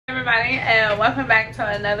everybody, and welcome back to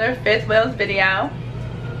another Fifth Wheels video.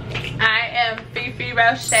 I am Fefe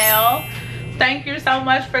Rochelle. Thank you so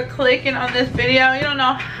much for clicking on this video. You don't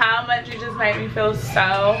know how much you just made me feel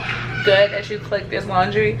so good that you clicked this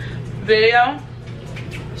laundry video.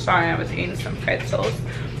 Sorry, I was eating some pretzels.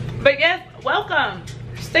 But yes, welcome.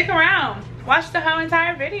 Stick around. Watch the whole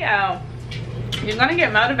entire video. You're gonna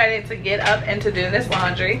get motivated to get up and to do this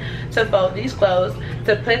laundry, to fold these clothes,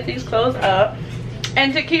 to put these clothes up,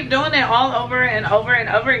 and to keep doing it all over and over and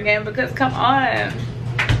over again, because come on,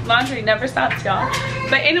 laundry never stops, y'all.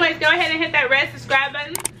 But anyways, go ahead and hit that red subscribe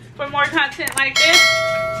button for more content like this.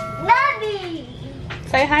 Love you.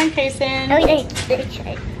 Say hi, Kason.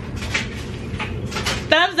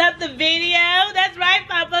 Thumbs up the video. That's right,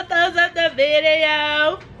 Papa. Thumbs up the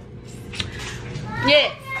video.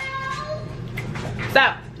 Yes.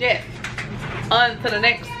 So, yes. On to the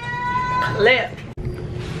next clip.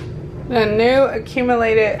 The new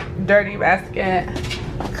accumulated dirty basket.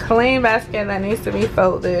 Clean basket that needs to be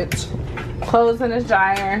folded. Clothes in the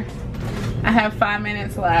dryer. I have 5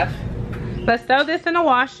 minutes left. Let's throw this in the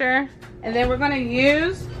washer. And then we're going to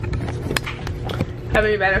use...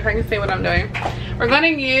 Probably better if I can see what I'm doing. We're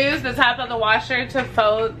going to use the top of the washer to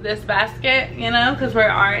fold this basket, you know, because we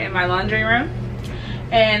are in my laundry room.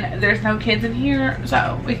 And there's no kids in here,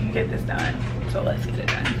 so we can get this done. So let's get it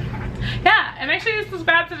done. Yeah, and make sure you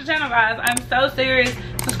subscribe to the channel, guys. I'm so serious.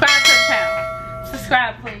 Subscribe to the channel.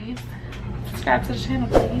 Subscribe, please. Subscribe to the channel,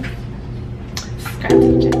 please. Subscribe to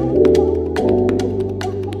the channel.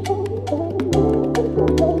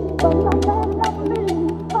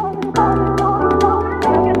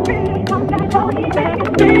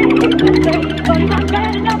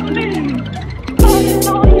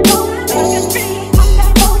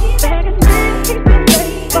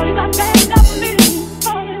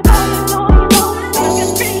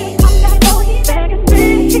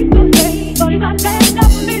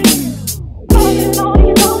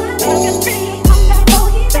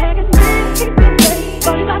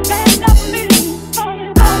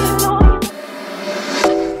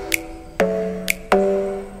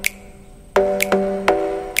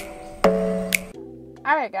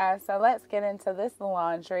 Alright guys, so let's get into this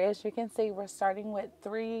laundry. As you can see, we're starting with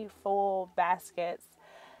 3 full baskets.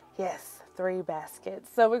 Yes, 3 baskets.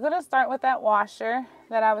 So we're going to start with that washer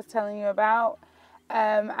that I was telling you about.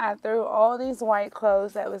 I threw all these white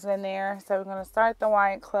clothes that was in there. So we're going to start the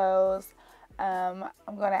white clothes. I'm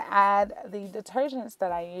going to add the detergents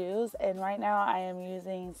that I use. And right now I am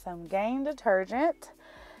using some Gain detergent.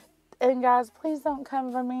 And guys, please don't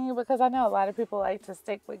come for me, because I know a lot of people like to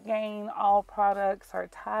stick with Gain all products or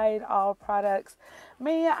Tide all products.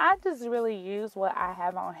 Me, I just really use what I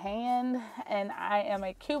have on hand, and I am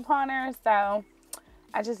a couponer, so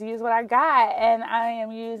I just use what I got. And I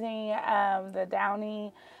am using the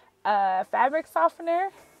Downy fabric softener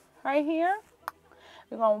right here.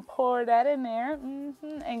 We're going to pour that in there.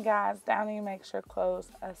 And guys, Downy makes your clothes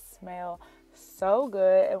smell so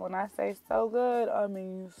good. And when I say so good, I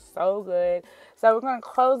mean so good. So we're going to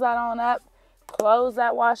close that on up, close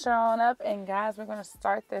that washer on up, and guys, we're going to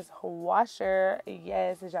start this washer.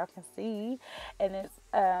 Yes, as y'all can see, and it's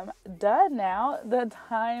done now. The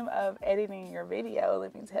time of editing your video,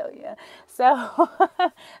 let me tell you. So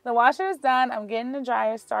the washer is done. I'm getting the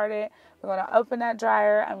dryer started. We're going to open that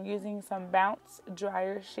dryer. I'm using some bounce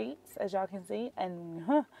dryer sheets, as y'all can see,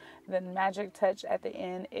 and the magic touch at the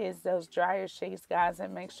end is those dryer sheets, guys,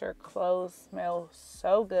 that makes your clothes smell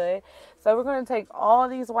so good. So we're going to take all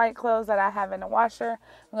these white clothes that I have in the washer.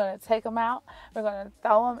 We're going to take them out. We're going to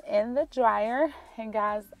throw them in the dryer. And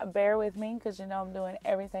guys, bear with me, because you know I'm doing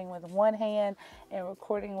everything with one hand and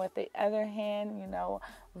recording with the other hand, you know,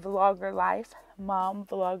 vlogger life, mom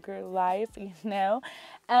vlogger life, you know.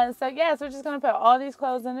 And so yes, we're just going to put all these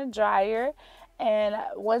clothes in the dryer. And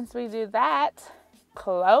once we do that,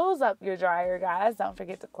 close up your dryer, guys. Don't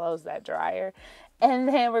forget to close that dryer. And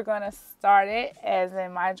then we're going to start it, as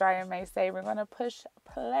in my dryer may say, we're going to push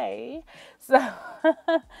play. So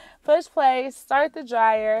push play, start the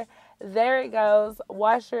dryer. There it goes.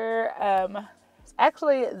 Washer.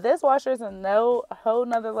 Actually, this washer is a whole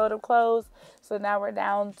nother load of clothes. So now we're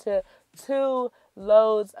down to 2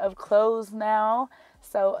 loads of clothes now.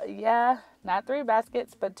 So yeah, not 3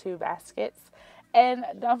 baskets, but 2 baskets. And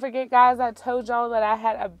don't forget, guys, I told y'all that I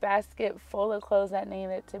had a basket full of clothes that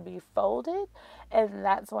needed to be folded. And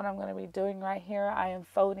that's what I'm going to be doing right here. I am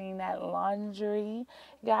folding that laundry,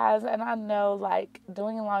 guys. And I know, like,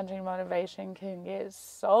 doing laundry motivation can get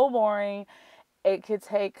so boring. It could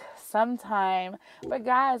take some time. But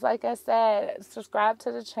guys, like I said, subscribe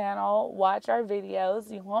to the channel, watch our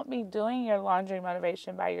videos. You won't be doing your laundry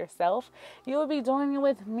motivation by yourself. You will be doing it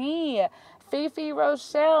with me, Fefe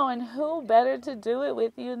Rochelle, and who better to do it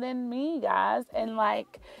with you than me, guys? And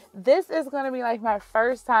like, this is going to be like my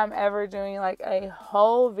first time ever doing like a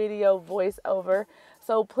whole video voiceover.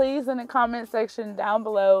 So please, in the comment section down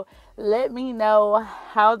below, let me know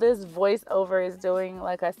how this voiceover is doing.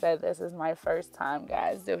 Like I said, this is my first time,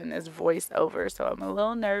 guys, doing this voiceover, so I'm a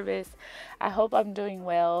little nervous. I hope I'm doing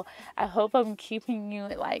well. I hope I'm keeping you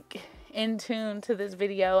like in tune to this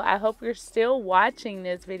video. I hope you're still watching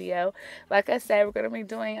this video. Like I said, we're going to be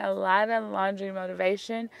doing a lot of laundry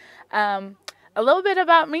motivation. A little bit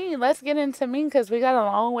about me. Let's get into me because we got a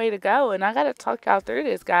long way to go and I got to talk y'all through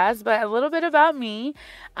this, guys. But a little bit about me.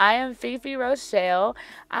 I am Fefe Rochelle.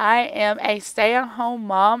 I am a stay-at-home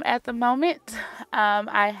mom at the moment.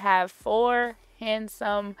 I have 4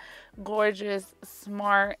 handsome, gorgeous,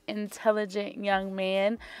 smart, intelligent young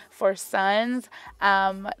men, 4 sons.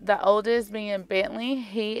 The oldest being Bentley.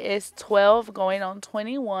 He is 12 going on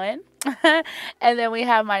 21. And then we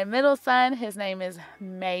have my middle son. His name is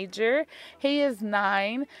Major. He is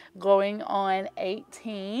 9 going on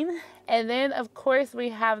 18. And then, of course, we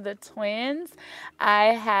have the twins. I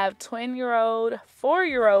have twin-year-old,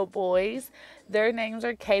 4-year-old boys. Their names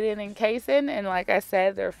are Kaden and Kason. And like I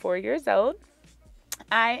said, they're 4 years old.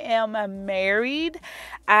 I am married.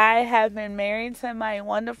 I have been married to my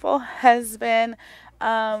wonderful husband.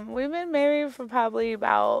 We've been married for probably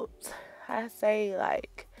about, I say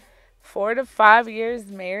like 4 to 5 years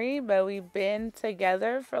married, but we've been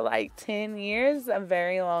together for like 10 years, a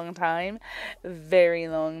very long time, very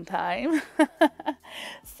long time.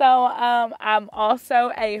 So, I'm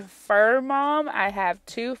also a fur mom. I have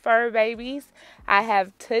 2 fur babies. I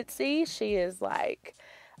have Tootsie. She is like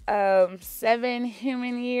 7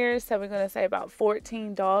 human years, so we're going to say about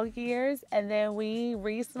 14 dog years. And then we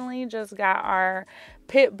recently just got our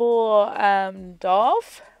pit bull,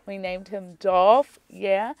 Dolph. We named him Dolph.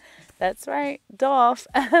 Yeah, that's right, Dolph.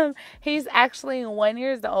 He's actually 1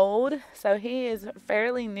 year old, so he is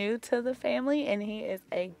fairly new to the family, and he is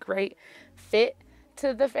a great fit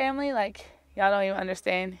to the family. Like, y'all don't even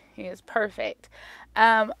understand. He is perfect.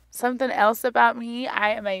 Something else about me, I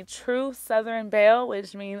am a true Southern Belle,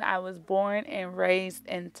 which means I was born and raised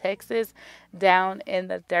in Texas, down in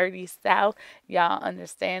the dirty South. Y'all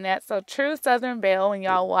understand that? So true Southern Belle when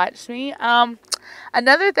y'all watch me.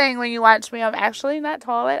 Another thing when you watch me, I'm actually not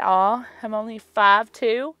tall at all. I'm only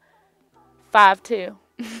 5'2". 5'2".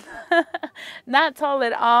 Not tall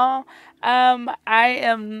at all.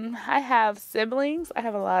 I have siblings. I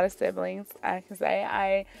have a lot of siblings. I can say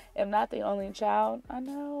I am not the only child. I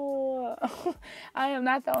know. I am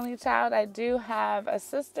not the only child. I do have a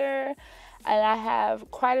sister and I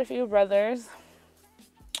have quite a few brothers.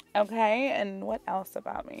 Okay. And what else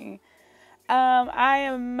about me? I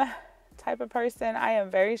am type of person. I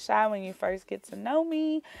am very shy when you first get to know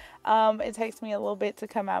me. It takes me a little bit to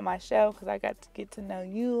come out my shell because I got to get to know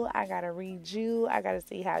you. I got to read you. I got to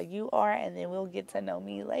see how you are, and then we'll get to know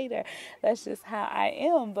me later. That's just how I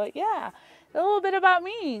am. But yeah, a little bit about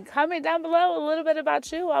me. Comment down below a little bit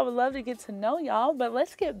about you. I would love to get to know y'all. But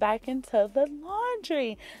let's get back into the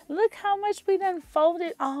laundry. Look how much we done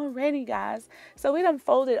folded already, guys. So we done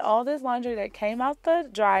folded all this laundry that came out the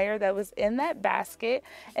dryer that was in that basket.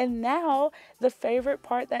 And now the favorite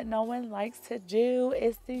part that no one likes to do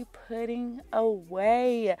is the putting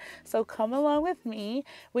away. So come along with me.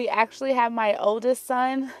 We actually have my oldest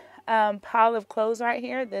son pile of clothes right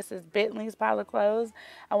here. This is Bentley's pile of clothes.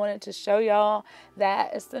 I wanted to show y'all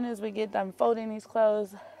that as soon as we get done folding these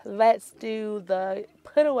clothes, let's do the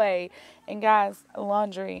put away. And guys,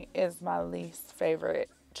 laundry is my least favorite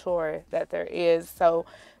chore that there is. So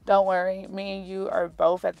don't worry, me and you are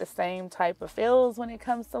both at the same type of feels when it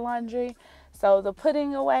comes to laundry. So the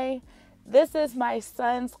putting away, this is my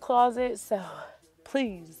son's closet, so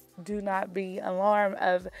please do not be alarmed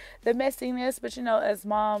of the messiness. But you know, as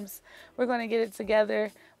moms, we're going to get it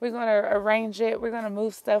together. We're going to arrange it. We're going to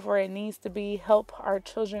move stuff where it needs to be, help our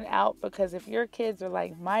children out. Because if your kids are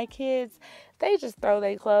like my kids, they just throw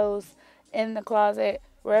their clothes in the closet.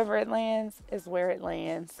 Wherever it lands is where it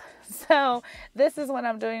lands. So this is what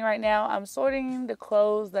I'm doing right now. I'm sorting the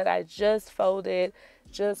clothes that I just folded,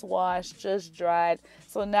 just washed, just dried.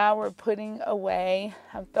 So now we're putting away.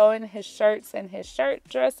 I'm throwing his shirts in his shirt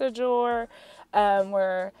dresser drawer.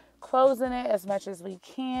 We're closing it as much as we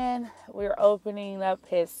can. We're opening up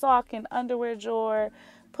his sock and underwear drawer,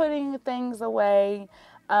 putting things away.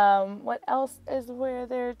 What else is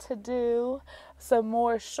there to do? Some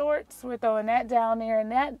more shorts. We're throwing that down there in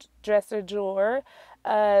that dresser drawer.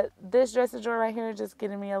 This dresser drawer right here is just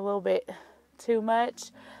getting me a little bit too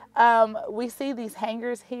much. We see these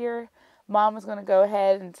hangers here. Mom is going to go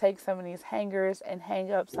ahead and take some of these hangers and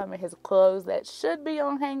hang up some of his clothes that should be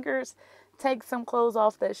on hangers. Take some clothes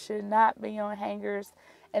off that should not be on hangers.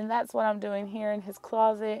 And that's what I'm doing here in his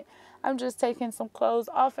closet. I'm just taking some clothes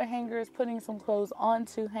off of hangers, putting some clothes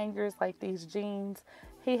onto hangers, like these jeans.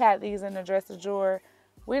 He had these in the dresser drawer.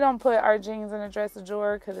 We don't put our jeans in the dresser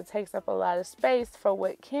drawer because it takes up a lot of space for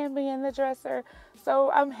what can be in the dresser. So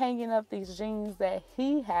I'm hanging up these jeans that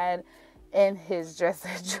he had in his dresser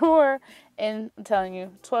drawer. And I'm telling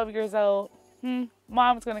you, 12 years old,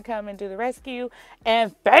 mom's going to come and do the rescue.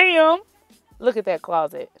 And bam! Look at that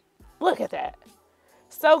closet. Look at that.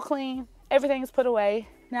 So clean. Everything's put away.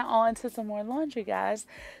 Now on to some more laundry, guys.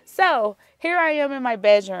 So here I am in my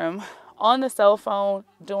bedroom on the cell phone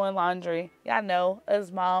doing laundry. Y'all know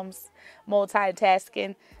us moms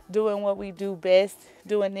multitasking, doing what we do best,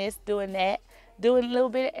 doing this, doing that, doing a little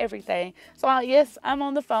bit of everything. So yes, I'm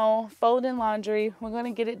on the phone folding laundry. We're going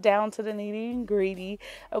to get it down to the nitty and gritty,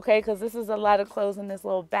 okay, because this is a lot of clothes in this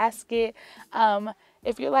little basket.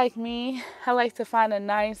 If you're like me, I like to find a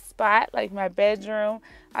nice spot like my bedroom.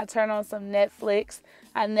 I turn on some Netflix.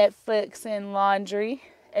 I Netflix in laundry.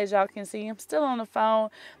 As y'all can see, I'm still on the phone,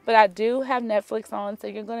 but I do have Netflix on, so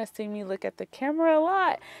you're going to see me look at the camera a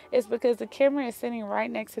lot. It's because the camera is sitting right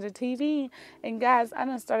next to the TV. And guys, I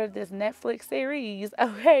done started this Netflix series.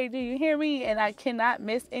 Okay, do you hear me? And I cannot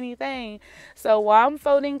miss anything. So while I'm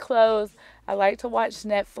folding clothes, I like to watch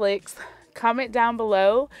Netflix. Comment down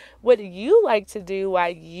below, what do you like to do while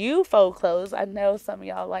you fold clothes? I know some of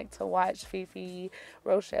y'all like to watch Fefe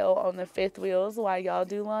Rochelle on the fifth wheels while y'all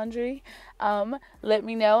do laundry. Let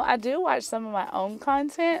me know. I do watch some of my own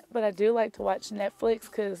content, but I do like to watch Netflix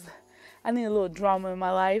because I need a little drama in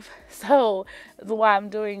my life. So while I'm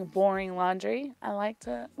doing boring laundry, I like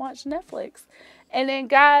to watch Netflix. And then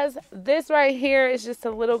guys, this right here is just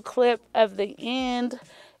a little clip of the end.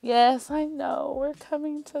 Yes, I know, we're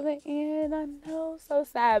coming to the end. I know, so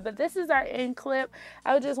sad. But this is our end clip.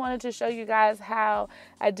 I just wanted to show you guys how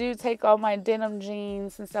I do take all my denim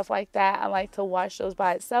jeans and stuff like that. I like to wash those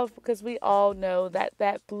by itself because we all know that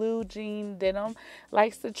that blue jean denim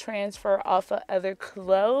likes to transfer off of other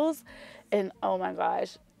clothes. And oh my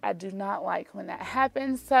gosh, I do not like when that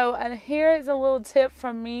happens. So here is a little tip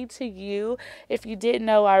from me to you, if you didn't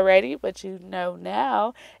know already, but you know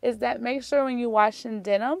now, is that make sure when you wash in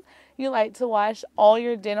denim, you like to wash all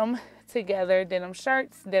your denim together. Denim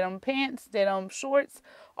shirts, denim pants, denim shorts,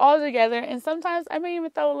 all together. And sometimes I may even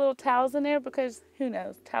throw a little towels in there because who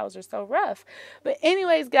knows, towels are so rough. But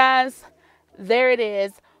anyways, guys, there it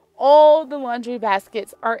is. All the laundry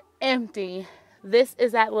baskets are empty. This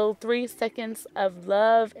is that little 3 seconds of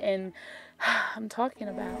love and I'm talking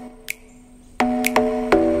about.